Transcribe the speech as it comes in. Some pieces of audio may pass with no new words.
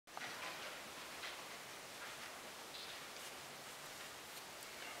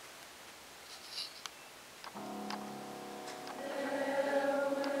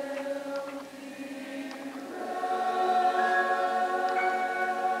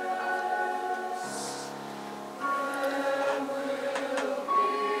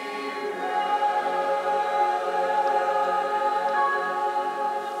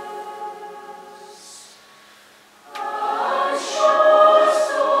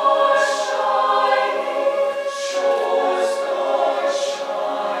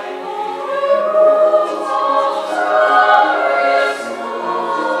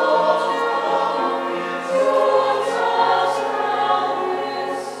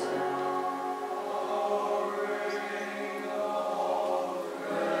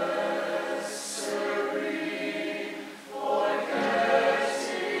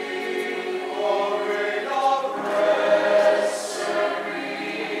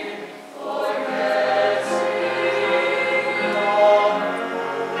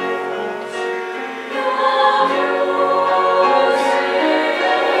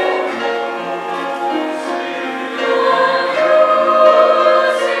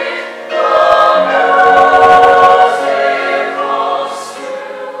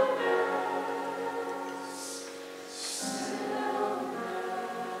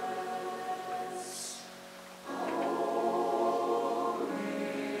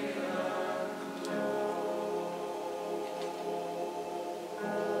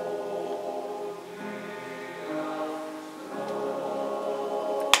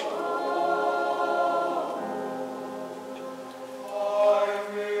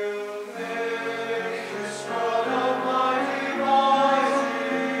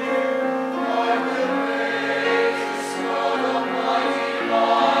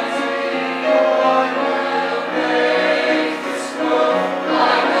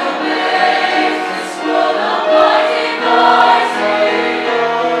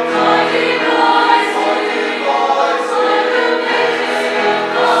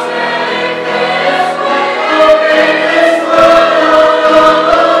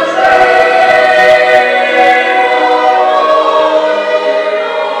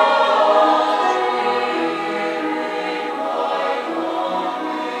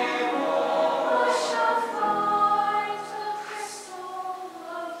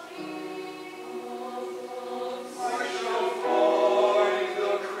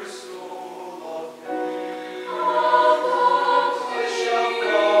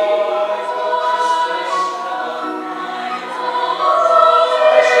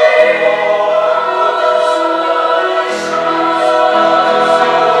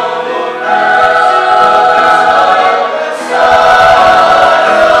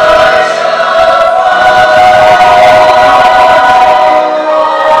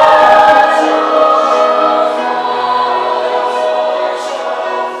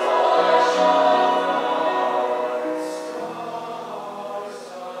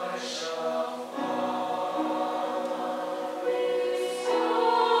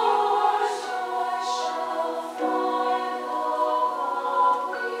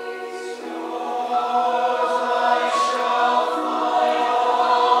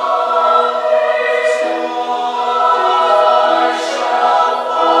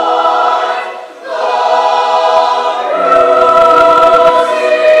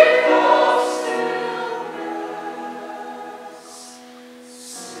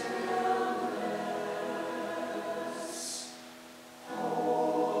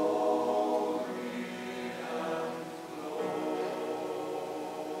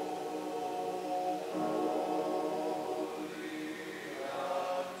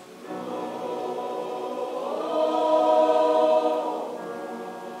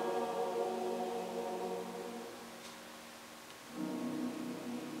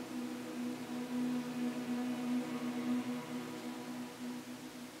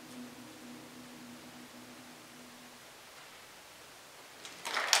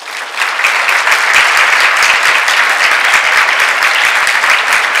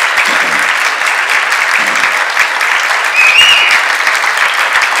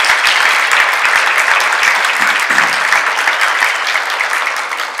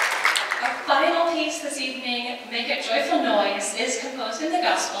piece this evening, Make a Joyful Noise, is composed in the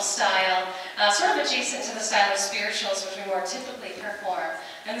gospel style, sort of adjacent to the style of spirituals which we more typically perform.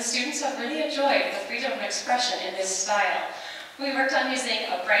 And the students have really enjoyed the freedom of expression in this style. We worked on using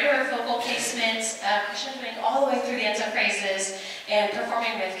a brighter vocal placement, crescendoing all the way through the ends of phrases, and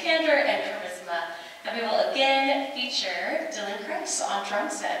performing with candor and charisma. And we will again feature Dylan Kreis on drum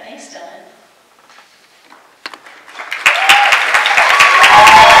set. Thanks, Dylan.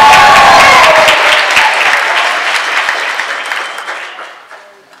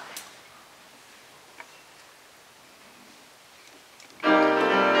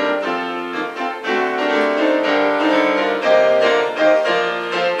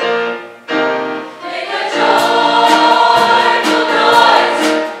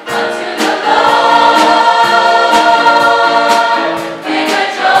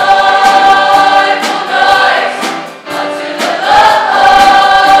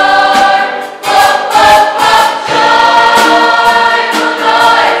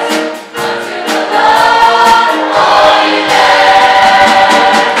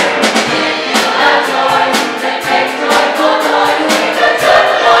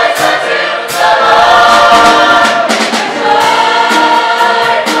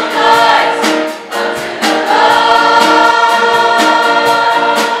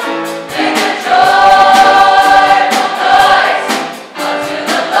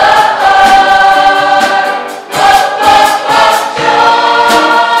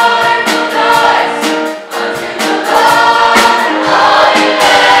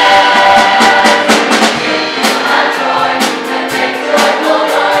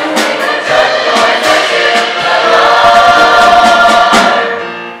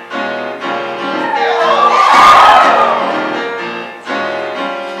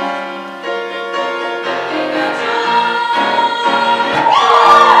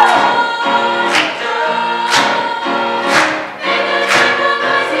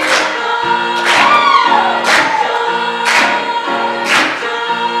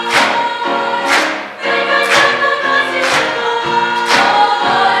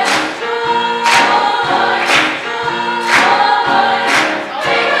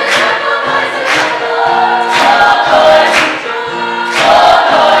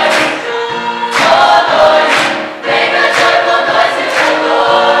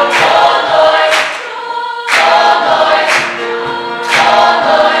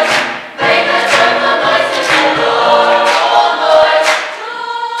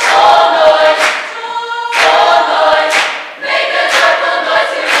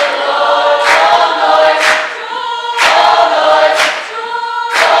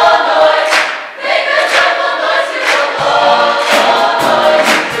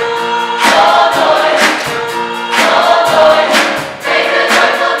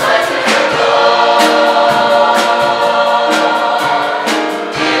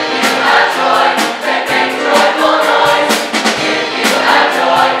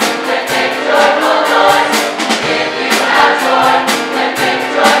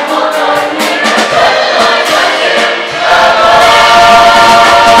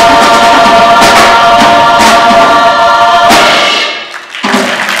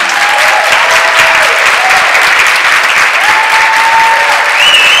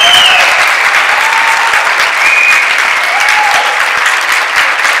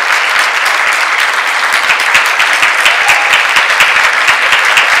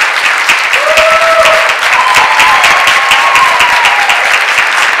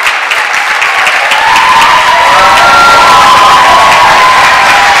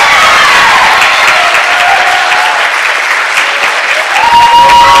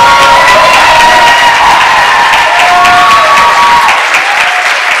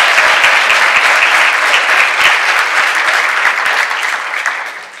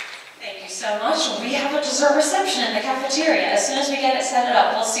 We have a dessert reception in the cafeteria. As soon as we get it set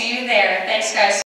up, we'll see you there. Thanks, guys.